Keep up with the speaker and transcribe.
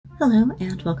Hello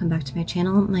and welcome back to my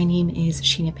channel. My name is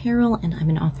Sheen Apparel and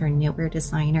I'm an author and knitwear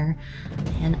designer,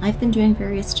 and I've been doing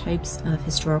various types of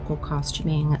historical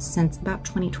costuming since about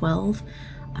 2012,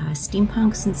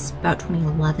 steampunk since about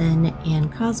 2011,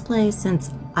 and cosplay since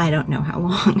I don't know how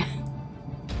long.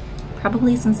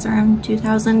 Probably since around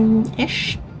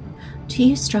 2000-ish. Do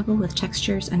you struggle with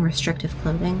textures and restrictive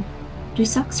clothing? Do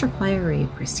socks require a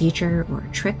procedure or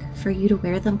a trick for you to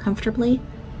wear them comfortably?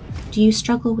 Do you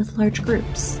struggle with large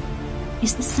groups?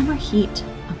 Is the summer heat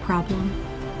a problem?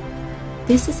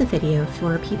 This is a video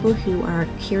for people who are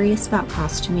curious about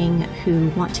costuming, who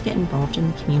want to get involved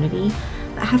in the community,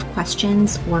 but have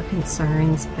questions or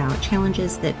concerns about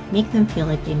challenges that make them feel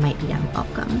like they might be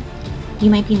unwelcome.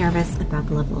 You might be nervous about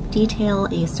the level of detail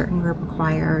a certain group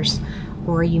requires,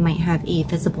 or you might have a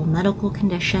visible medical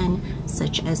condition,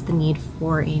 such as the need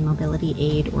for a mobility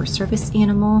aid or service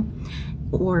animal,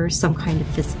 or some kind of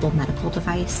visible medical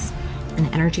device, an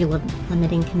energy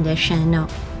limiting condition,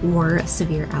 or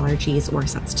severe allergies or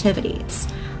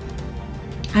sensitivities.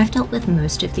 I've dealt with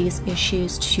most of these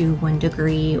issues to one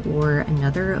degree or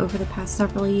another over the past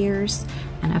several years,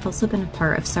 and I've also been a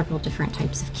part of several different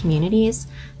types of communities,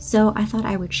 so I thought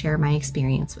I would share my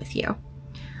experience with you.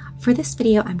 For this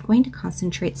video, I'm going to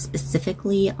concentrate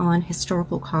specifically on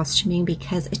historical costuming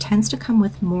because it tends to come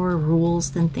with more rules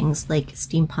than things like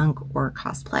steampunk or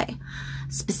cosplay.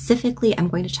 Specifically, I'm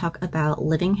going to talk about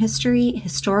living history,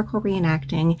 historical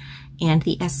reenacting, and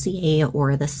the SCA,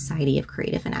 or the Society of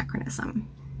Creative Anachronism.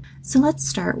 So let's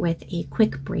start with a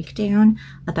quick breakdown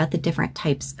about the different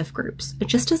types of groups.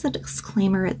 Just as a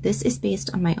disclaimer, this is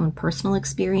based on my own personal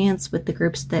experience with the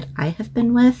groups that I have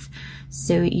been with,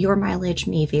 so your mileage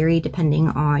may vary depending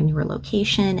on your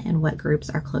location and what groups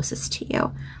are closest to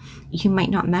you. You might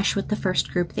not mesh with the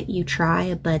first group that you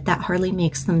try, but that hardly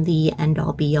makes them the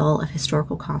end-all be-all of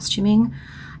historical costuming.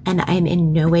 And I'm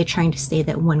in no way trying to say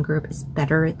that one group is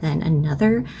better than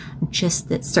another, just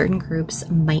that certain groups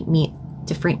might meet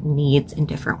different needs in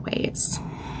different ways.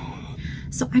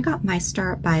 So I got my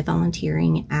start by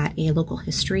volunteering at a local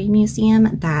history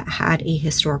museum that had a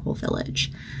historical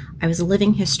village. I was a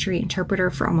living history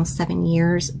interpreter for almost 7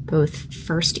 years, both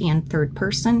first and third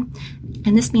person.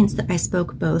 And this means that I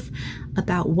spoke both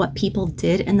about what people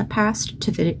did in the past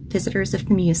to visitors of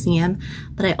the museum,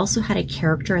 but I also had a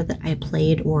character that I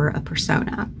played, or a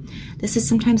persona. This is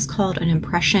sometimes called an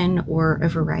impression or a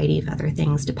variety of other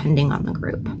things depending on the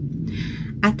group.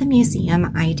 At the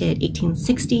museum, I did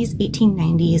 1860s,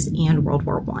 1890s, and World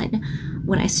War I.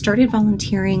 When I started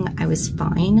volunteering, I was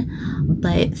fine,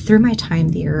 but through my time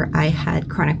there, I had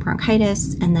chronic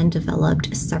bronchitis and then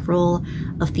developed several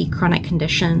of the chronic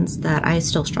conditions that I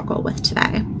still struggle with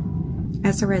today.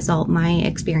 As a result, my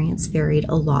experience varied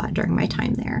a lot during my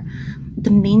time there. The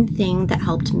main thing that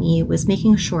helped me was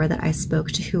making sure that I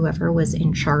spoke to whoever was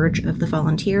in charge of the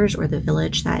volunteers or the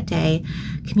village that day,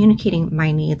 communicating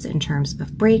my needs in terms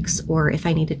of breaks, or if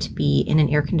I needed to be in an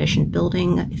air-conditioned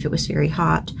building if it was very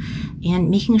hot, and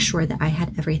making sure that I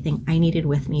had everything I needed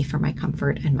with me for my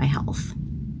comfort and my health.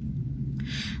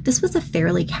 This was a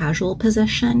fairly casual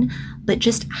position, but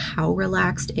just how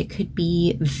relaxed it could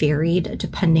be varied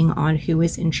depending on who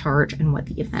was in charge and what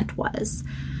the event was.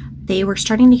 They were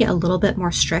starting to get a little bit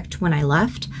more strict when I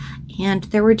left, and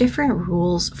there were different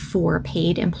rules for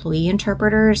paid employee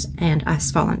interpreters and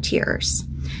us volunteers.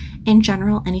 In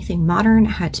general, anything modern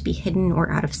had to be hidden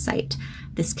or out of sight.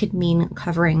 This could mean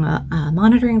covering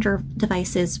monitoring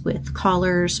devices with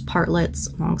collars, partlets,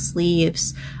 long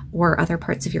sleeves, or other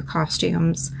parts of your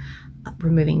costumes,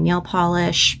 removing nail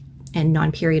polish, and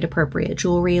non-period appropriate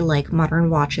jewelry like modern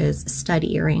watches, stud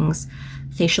earrings,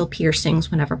 facial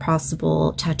piercings whenever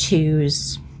possible,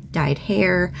 tattoos, dyed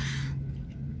hair,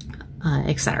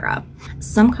 etc.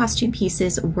 Some costume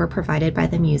pieces were provided by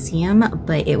the museum,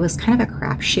 but it was kind of a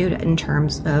crapshoot in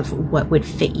terms of what would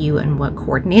fit you and what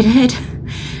coordinated.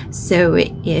 So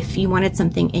if you wanted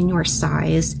something in your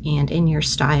size and in your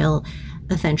style,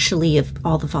 eventually if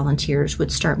all the volunteers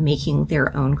would start making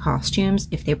their own costumes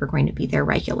if they were going to be there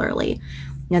regularly.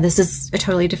 Now, this is a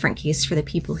totally different case for the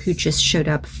people who just showed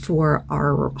up for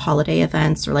our holiday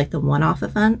events or like the one-off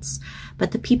events,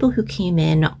 but the people who came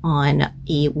in on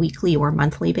a weekly or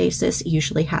monthly basis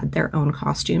usually had their own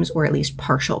costumes, or at least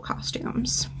partial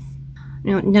costumes.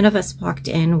 Now, none of us walked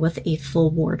in with a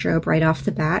full wardrobe right off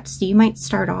the bat, so you might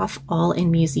start off all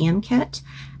in museum kit,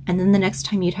 and then the next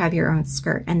time you'd have your own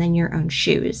skirt and then your own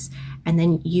shoes, and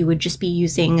then you would just be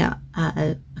using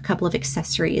a couple of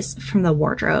accessories from the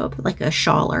wardrobe, like a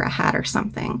shawl or a hat or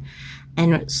something.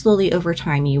 And slowly over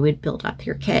time, you would build up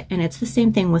your kit. And it's the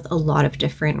same thing with a lot of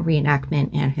different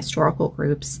reenactment and historical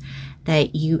groups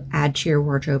that you add to your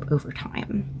wardrobe over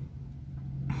time.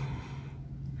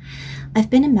 I've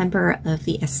been a member of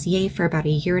the SCA for about a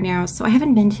year now, so I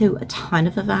haven't been to a ton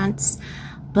of events,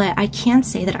 but I can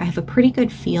say that I have a pretty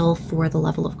good feel for the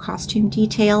level of costume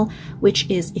detail, which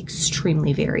is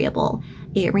extremely variable.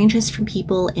 It ranges from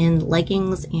people in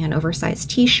leggings and oversized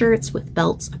t-shirts with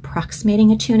belts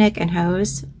approximating a tunic and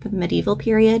hose for the medieval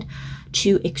period,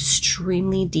 to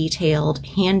extremely detailed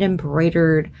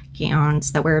hand-embroidered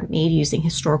gowns that were made using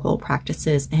historical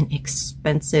practices and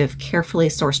expensive, carefully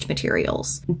sourced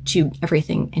materials, to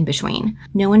everything in between.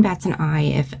 No one bats an eye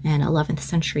if an 11th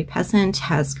century peasant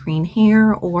has green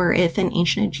hair or if an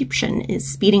ancient Egyptian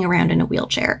is speeding around in a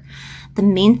wheelchair. The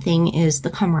main thing is the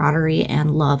camaraderie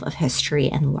and love of history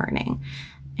and learning.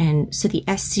 And so the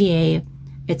SCA,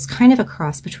 it's kind of a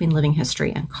cross between living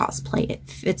history and cosplay.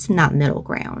 It's not middle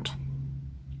ground.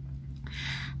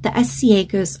 The SCA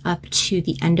goes up to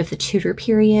the end of the Tudor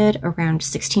period, around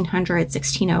 1600,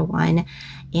 1601,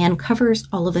 and covers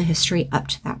all of the history up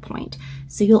to that point.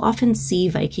 So you'll often see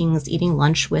Vikings eating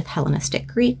lunch with Hellenistic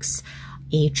Greeks,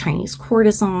 a Chinese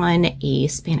courtesan, a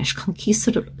Spanish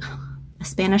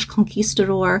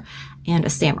conquistador, and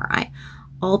a samurai.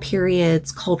 All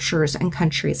periods, cultures, and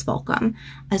countries welcome.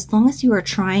 As long as you are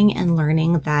trying and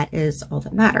learning, that is all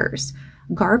that matters.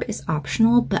 Garb is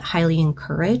optional but highly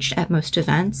encouraged at most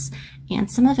events,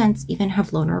 and some events even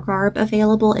have loaner garb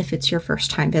available if it's your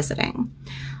first time visiting.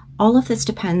 All of this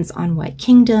depends on what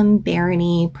kingdom,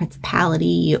 barony,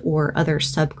 principality, or other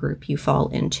subgroup you fall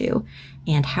into,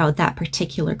 and how that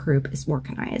particular group is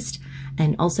organized,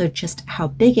 and also just how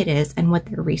big it is and what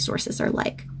their resources are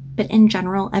like. But in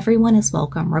general, everyone is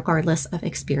welcome regardless of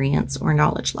experience or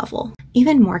knowledge level.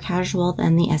 Even more casual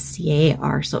than the SCA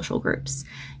are social groups.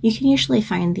 You can usually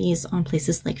find these on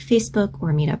places like Facebook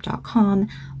or meetup.com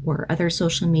or other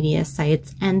social media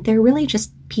sites, and they're really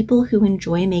just people who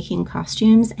enjoy making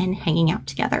costumes and hanging out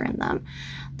together in them.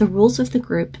 The rules of the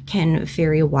group can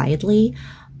vary widely,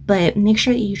 but make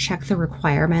sure that you check the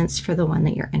requirements for the one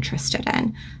that you're interested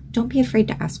in. Don't be afraid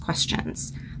to ask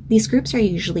questions. These groups are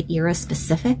usually era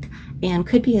specific and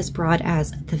could be as broad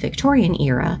as the Victorian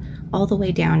era, all the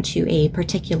way down to a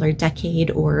particular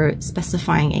decade or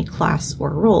specifying a class or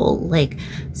role, like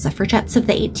suffragettes of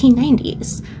the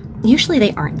 1890s. Usually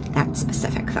they aren't that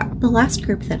specific though. The last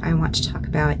group that I want to talk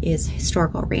about is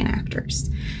historical reenactors.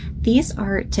 These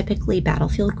are typically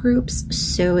battlefield groups,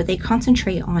 so they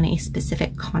concentrate on a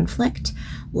specific conflict,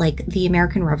 like the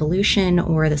American Revolution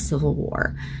or the Civil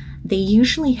War. They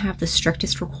usually have the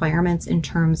strictest requirements in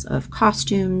terms of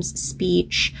costumes,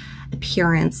 speech,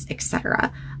 appearance,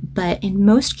 etc. But in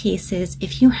most cases,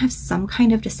 if you have some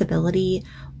kind of disability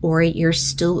or you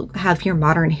still have your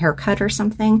modern haircut or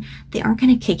something, they aren't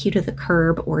going to kick you to the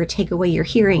curb or take away your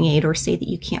hearing aid or say that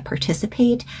you can't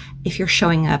participate if you're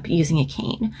showing up using a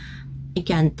cane.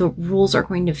 Again, the rules are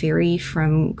going to vary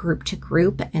from group to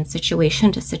group and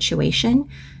situation to situation.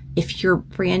 If you're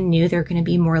brand new, they're going to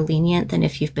be more lenient than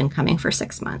if you've been coming for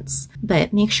 6 months.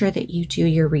 But make sure that you do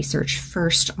your research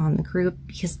first on the group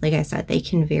because, like I said, they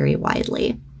can vary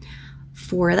widely.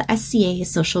 For the SCA,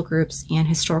 social groups, and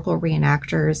historical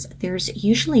reenactors, there's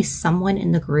usually someone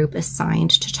in the group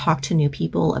assigned to talk to new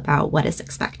people about what is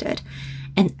expected.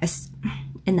 And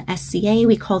in the SCA,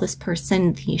 we call this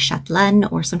person the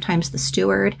châtelaine or sometimes the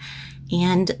steward.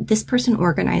 And this person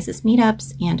organizes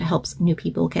meetups and helps new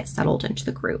people get settled into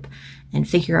the group and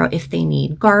figure out if they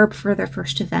need garb for their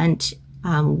first event,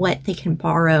 what they can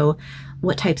borrow,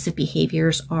 what types of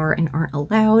behaviors are and aren't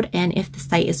allowed, and if the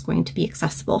site is going to be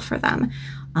accessible for them.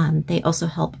 They also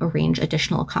help arrange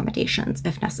additional accommodations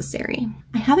if necessary.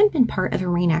 I haven't been part of a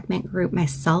reenactment group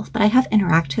myself, but I have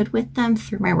interacted with them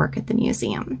through my work at the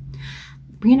museum.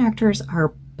 Reenactors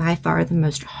are by far the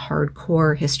most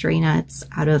hardcore history nuts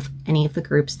out of any of the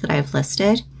groups that I've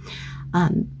listed.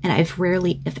 And I've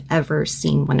rarely, if ever,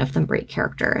 seen one of them break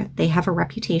character. They have a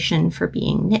reputation for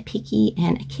being nitpicky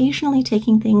and occasionally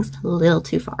taking things a little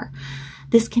too far.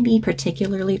 This can be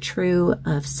particularly true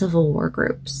of Civil War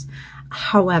groups.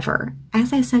 However,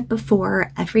 as I said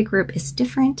before, every group is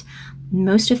different.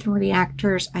 Most of the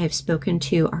reenactors I have spoken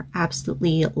to are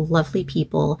absolutely lovely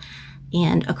people.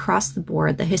 And across the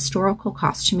board, the historical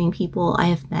costuming people I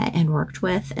have met and worked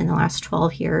with in the last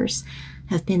 12 years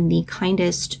have been the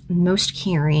kindest, most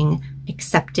caring,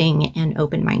 accepting, and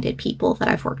open-minded people that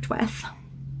I've worked with,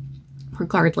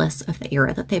 regardless of the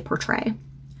era that they portray.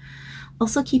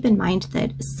 Also keep in mind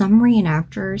that some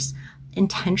reenactors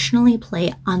intentionally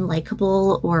play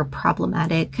unlikable or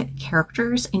problematic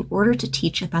characters in order to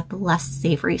teach about the less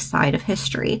savory side of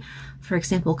history. For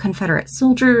example, Confederate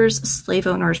soldiers, slave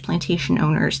owners, plantation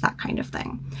owners, that kind of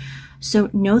thing. So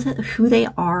know that who they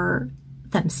are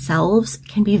themselves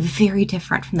can be very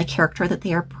different from the character that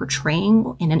they are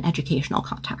portraying in an educational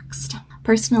context.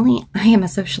 Personally, I am a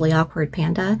socially awkward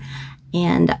panda,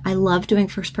 and I love doing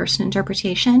first-person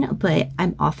interpretation, but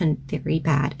I'm often very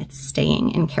bad at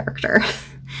staying in character,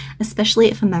 especially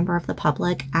if a member of the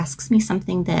public asks me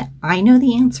something that I know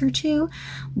the answer to,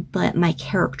 but my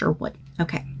character would.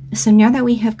 Okay, so now that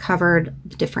we have covered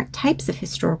the different types of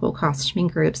historical costuming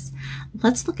groups,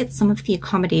 let's look at some of the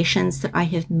accommodations that I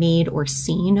have made or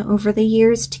seen over the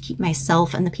years to keep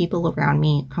myself and the people around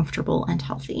me comfortable and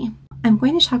healthy. I'm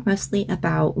going to talk mostly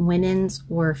about women's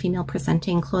or female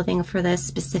presenting clothing for this,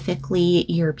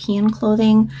 specifically European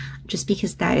clothing, just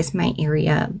because that is my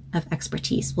area of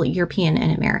expertise, well, European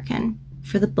and American.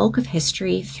 For the bulk of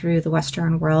history through the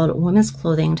Western world, women's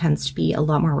clothing tends to be a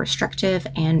lot more restrictive,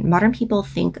 and modern people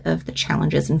think of the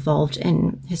challenges involved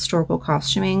in historical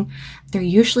costuming. They're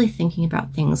usually thinking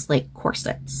about things like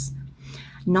corsets.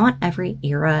 Not every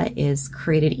era is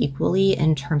created equally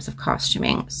in terms of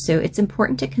costuming, so it's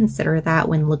important to consider that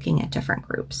when looking at different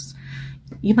groups.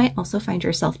 You might also find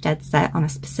yourself dead set on a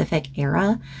specific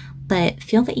era, but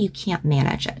feel that you can't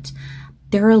manage it.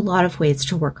 There are a lot of ways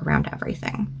to work around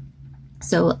everything.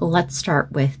 So let's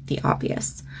start with the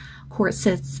obvious.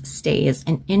 Corsets, stays,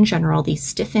 and in general, these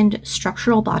stiffened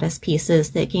structural bodice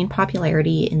pieces that gained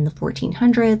popularity in the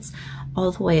 1400s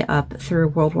all the way up through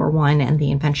World War I and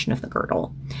the invention of the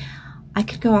girdle. I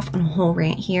could go off on a whole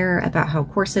rant here about how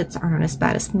corsets are not as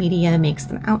bad as media makes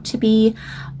them out to be,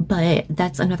 but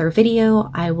that's another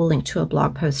video. I will link to a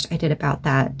blog post I did about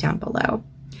that down below.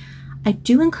 I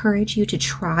do encourage you to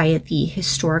try the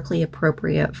historically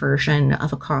appropriate version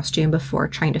of a costume before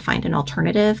trying to find an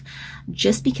alternative,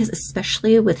 just because,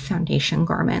 especially with foundation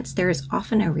garments, there is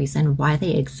often a reason why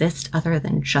they exist other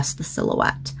than just the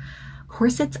silhouette.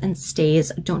 Corsets and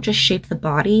stays don't just shape the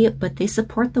body, but they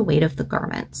support the weight of the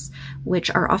garments, which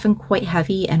are often quite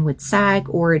heavy and would sag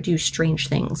or do strange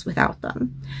things without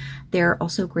them. They're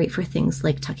also great for things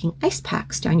like tucking ice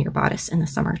packs down your bodice in the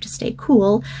summer to stay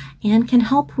cool, and can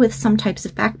help with some types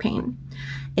of back pain.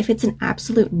 If it's an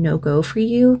absolute no-go for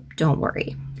you, don't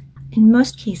worry. In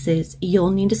most cases,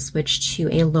 you'll need to switch to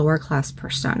a lower class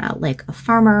persona, like a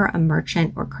farmer, a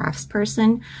merchant, or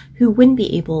craftsperson who wouldn't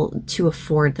be able to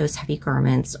afford those heavy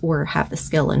garments or have the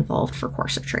skill involved for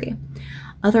corsetry.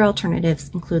 Other alternatives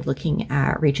include looking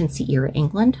at Regency era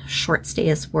England. Short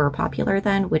stays were popular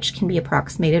then, which can be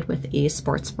approximated with a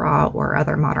sports bra or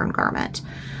other modern garment.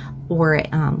 Or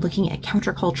looking at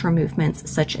counterculture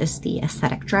movements such as the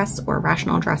aesthetic dress or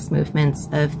rational dress movements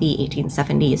of the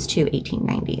 1870s to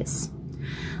 1890s.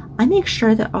 I make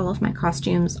sure that all of my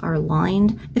costumes are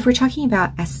lined. If we're talking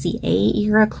about SCA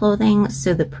era clothing,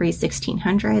 so the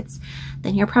pre-1600s,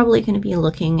 then you're probably going to be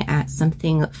looking at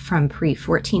something from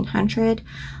pre-1400,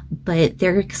 but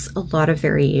there's a lot of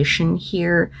variation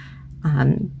here.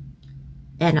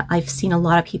 And I've seen a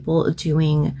lot of people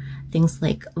doing things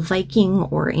like Viking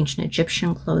or ancient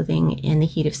Egyptian clothing in the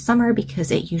heat of summer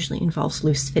because it usually involves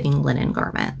loose-fitting linen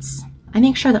garments. I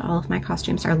make sure that all of my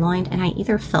costumes are lined, and I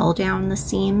either fell down the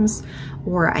seams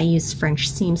or I use French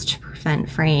seams to prevent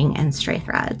fraying and stray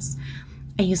threads.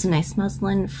 I use a nice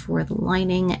muslin for the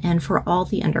lining, and for all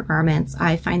the undergarments,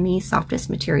 I find the softest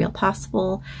material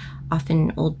possible,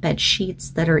 often old bed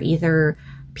sheets that are either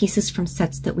pieces from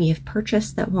sets that we have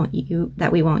purchased that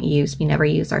we won't use. We never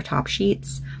use our top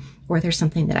sheets, or there's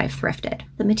something that I've thrifted.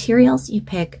 The materials you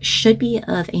pick should be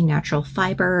of a natural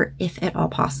fiber, if at all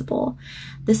possible.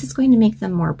 This is going to make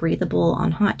them more breathable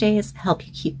on hot days, help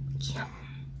keep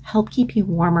you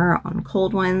warmer on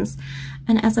cold ones,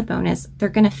 and as a bonus, they're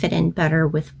going to fit in better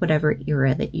with whatever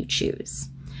era that you choose.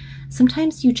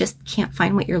 Sometimes you just can't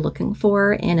find what you're looking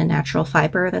for in a natural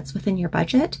fiber that's within your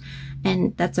budget,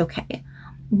 and that's okay.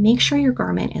 Make sure your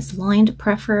garment is lined,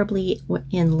 preferably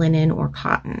in linen or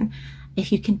cotton.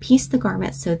 If you can piece the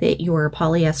garment so that your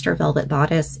polyester velvet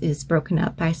bodice is broken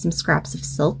up by some scraps of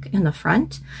silk in the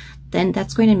front, then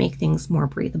that's going to make things more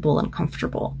breathable and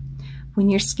comfortable. When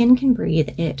your skin can breathe,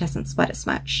 it doesn't sweat as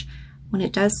much. When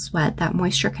it does sweat, that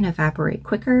moisture can evaporate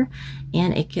quicker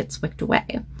and it gets wicked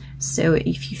away. So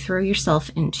if you throw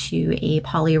yourself into a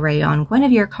poly rayon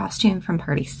Guinevere costume from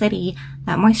Party City,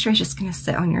 that moisture is just going to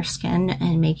sit on your skin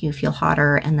and make you feel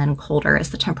hotter and then colder as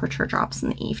the temperature drops in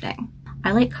the evening.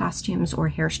 I like costumes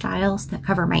or hairstyles that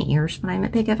cover my ears when I'm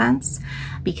at big events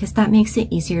because that makes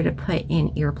it easier to put in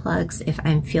earplugs if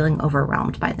I'm feeling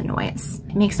overwhelmed by the noise.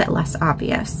 It makes it less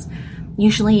obvious.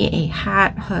 Usually a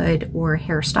hat, hood, or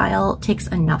hairstyle takes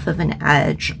enough of an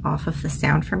edge off of the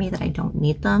sound for me that I don't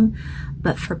need them,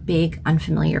 but for big,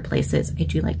 unfamiliar places, I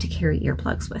do like to carry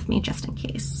earplugs with me just in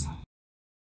case.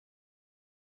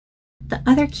 The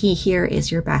other key here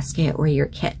is your basket or your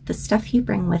kit, the stuff you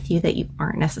bring with you that you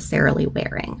aren't necessarily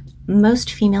wearing.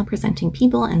 Most female presenting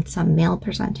people and some male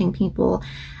presenting people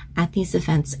at these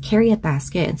events carry a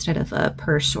basket instead of a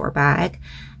purse or bag,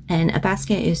 and a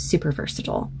basket is super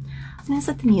versatile. When I was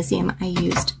at the museum, I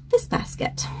used this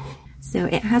basket. So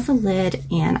it has a lid,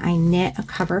 and I knit a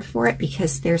cover for it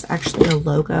because there's actually a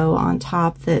logo on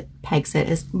top that pegs it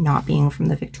as not being from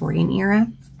the Victorian era.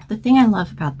 The thing I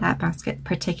love about that basket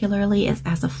particularly is it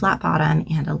has a flat bottom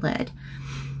and a lid.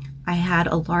 I had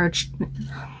a large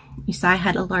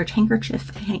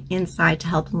handkerchief inside to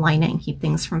help line it and keep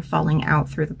things from falling out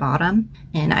through the bottom.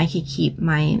 And I could keep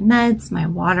my meds, my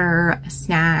water, a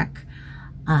snack.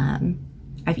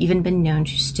 I've even been known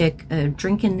to stick a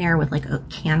drink in there with like a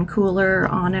can cooler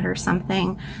on it or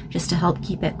something just to help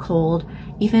keep it cold.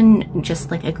 Even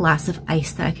just like a glass of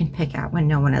ice that I can pick out when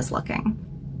no one is looking.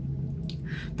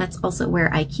 That's also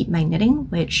where I keep my knitting,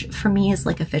 which for me is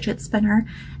like a fidget spinner.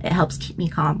 It helps keep me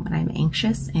calm when I'm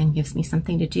anxious and gives me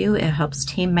something to do. It helps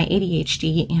tame my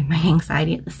ADHD and my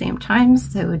anxiety at the same time,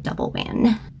 so double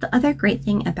win. The other great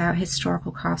thing about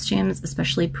historical costumes,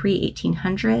 especially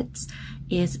pre-1800s,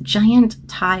 is giant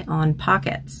tie-on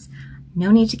pockets.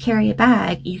 No need to carry a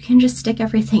bag, you can just stick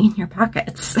everything in your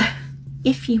pockets.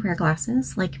 If you wear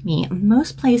glasses, like me,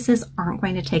 most places aren't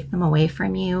going to take them away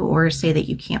from you or say that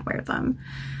you can't wear them.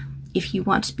 If you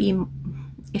want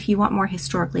more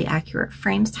historically accurate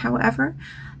frames, however,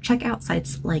 check out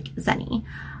sites like Zenny.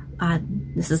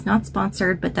 This is not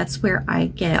sponsored, but that's where I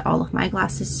get all of my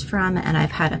glasses from, and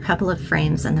I've had a couple of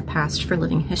frames in the past for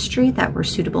living history that were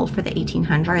suitable for the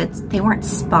 1800s. They weren't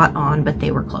spot on, but they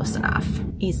were close enough.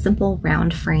 A simple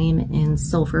round frame in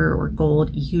silver or gold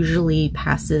usually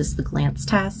passes the glance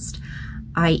test,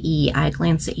 i.e. I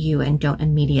glance at you and don't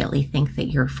immediately think that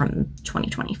you're from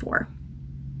 2024.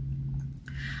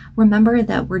 Remember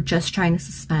that we're just trying to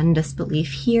suspend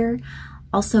disbelief here.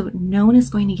 Also, no one is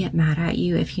going to get mad at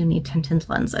you if you need tinted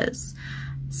lenses.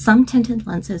 Some tinted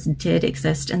lenses did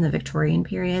exist in the Victorian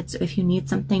period, so if you need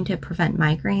something to prevent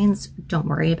migraines, don't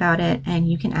worry about it, and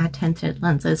you can add tinted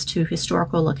lenses to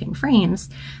historical looking frames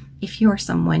if you're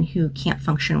someone who can't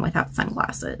function without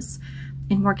sunglasses.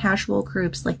 In more casual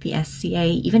groups like the SCA,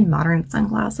 even modern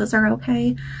sunglasses are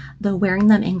okay, though wearing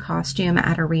them in costume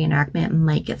at a reenactment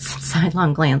might get some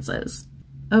sidelong glances.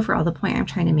 Overall, the point I'm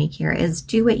trying to make here is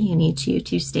do what you need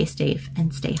to stay safe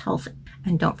and stay healthy.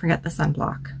 And don't forget the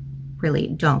sunblock. Really,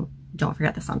 don't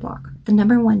forget the sunblock. The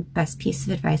number one best piece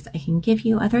of advice I can give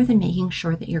you, other than making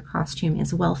sure that your costume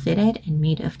is well fitted and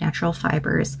made of natural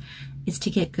fibers, is to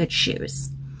get good shoes.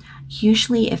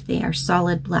 Usually if they are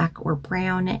solid black or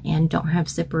brown and don't have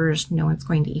zippers, no one's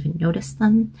going to even notice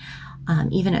them,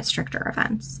 even at stricter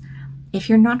events. If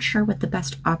you're not sure what the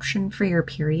best option for your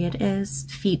period is,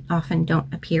 feet often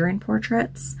don't appear in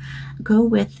portraits, go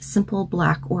with simple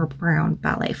black or brown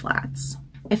ballet flats.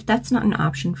 If that's not an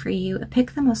option for you,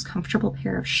 pick the most comfortable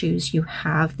pair of shoes you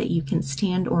have that you can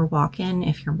stand or walk in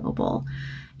if you're mobile.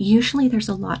 Usually there's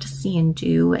a lot to see and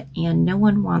do, and no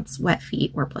one wants wet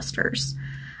feet or blisters.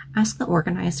 Ask the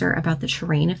organizer about the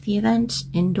terrain of the event,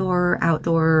 indoor,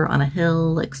 outdoor, on a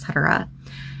hill, etc.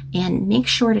 And make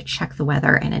sure to check the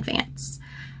weather in advance.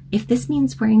 If this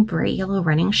means wearing bright yellow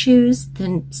running shoes,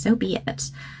 then so be it.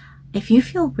 If you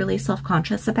feel really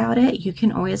self-conscious about it, you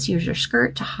can always use your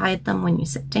skirt to hide them when you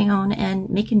sit down and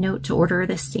make a note to order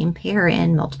the same pair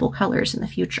in multiple colors in the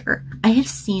future. I have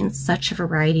seen such a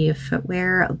variety of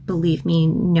footwear, believe me,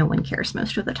 no one cares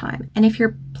most of the time. And if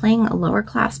you're playing a lower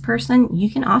class person,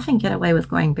 you can often get away with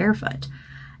going barefoot,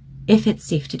 if it's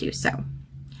safe to do so.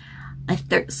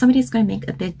 If somebody's going to make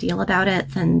a big deal about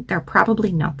it, then they're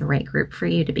probably not the right group for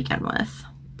you to begin with.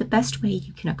 The best way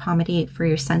you can accommodate for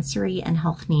your sensory and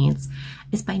health needs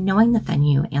is by knowing the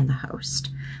venue and the host.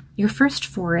 Your first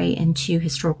foray into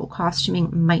historical costuming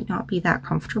might not be that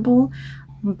comfortable,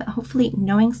 but hopefully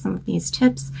knowing some of these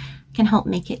tips can help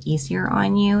make it easier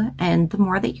on you. And the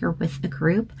more that you're with a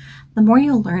group, the more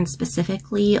you'll learn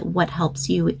specifically what helps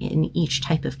you in each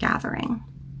type of gathering.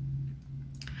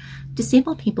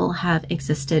 Disabled people have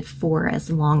existed for as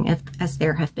long as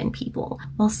there have been people.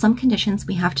 While some conditions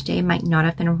we have today might not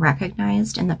have been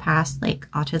recognized in the past, like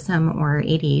autism or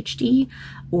ADHD,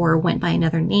 or went by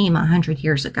another name 100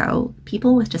 years ago,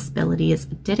 people with disabilities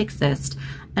did exist,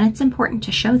 and it's important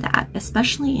to show that,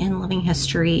 especially in living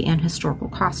history and historical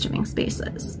costuming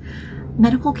spaces.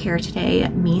 Medical care today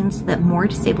means that more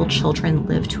disabled children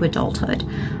live to adulthood.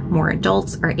 More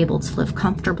adults are able to live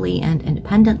comfortably and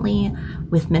independently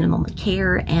with minimal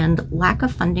care, and lack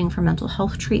of funding for mental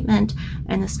health treatment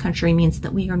in this country means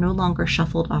that we are no longer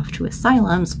shuffled off to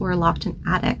asylums or locked in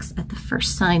attics at the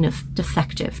first sign of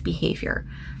defective behavior.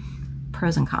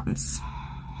 Pros and cons.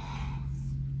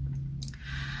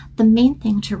 The main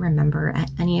thing to remember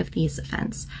at any of these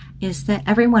events is that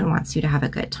everyone wants you to have a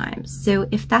good time. So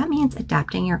if that means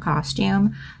adapting your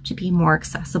costume to be more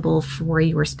accessible for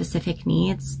your specific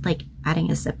needs, like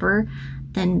adding a zipper,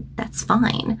 then that's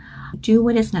fine. Do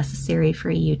what is necessary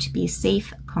for you to be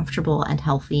safe, comfortable, and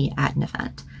healthy at an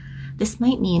event. This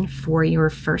might mean for your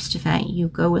first event, you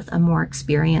go with a more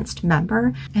experienced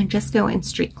member and just go in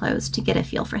street clothes to get a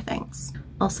feel for things.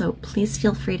 Also, please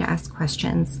feel free to ask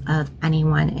questions of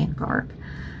anyone in garb.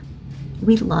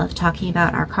 We love talking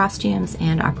about our costumes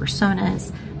and our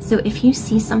personas, so if you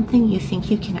see something you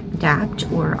think you can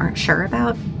adapt or aren't sure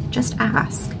about, just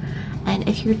ask. And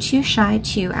if you're too shy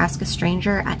to ask a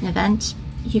stranger at an event,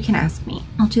 you can ask me.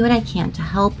 I'll do what I can to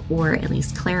help, or at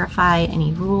least clarify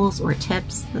any rules or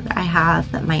tips that I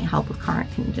have that might help with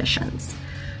current conditions.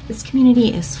 This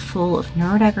community is full of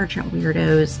neurodivergent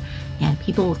weirdos and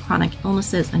people with chronic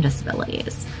illnesses and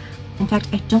disabilities. In fact,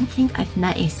 I don't think I've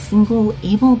met a single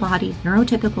able-bodied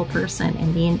neurotypical person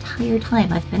in the entire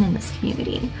time I've been in this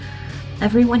community.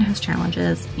 Everyone has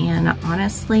challenges, and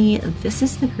honestly, this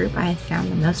is the group I have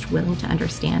found the most willing to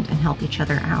understand and help each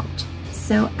other out.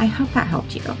 So I hope that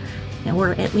helped you,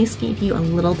 or at least gave you a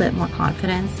little bit more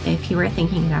confidence if you were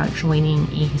thinking about joining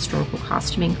a historical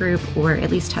costuming group, or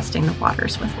at least testing the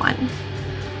waters with one.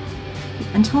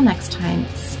 Until next time,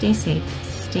 stay safe,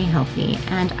 stay healthy,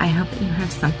 and I hope that you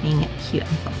have something cute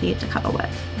and fluffy to cuddle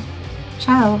with.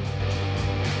 Ciao!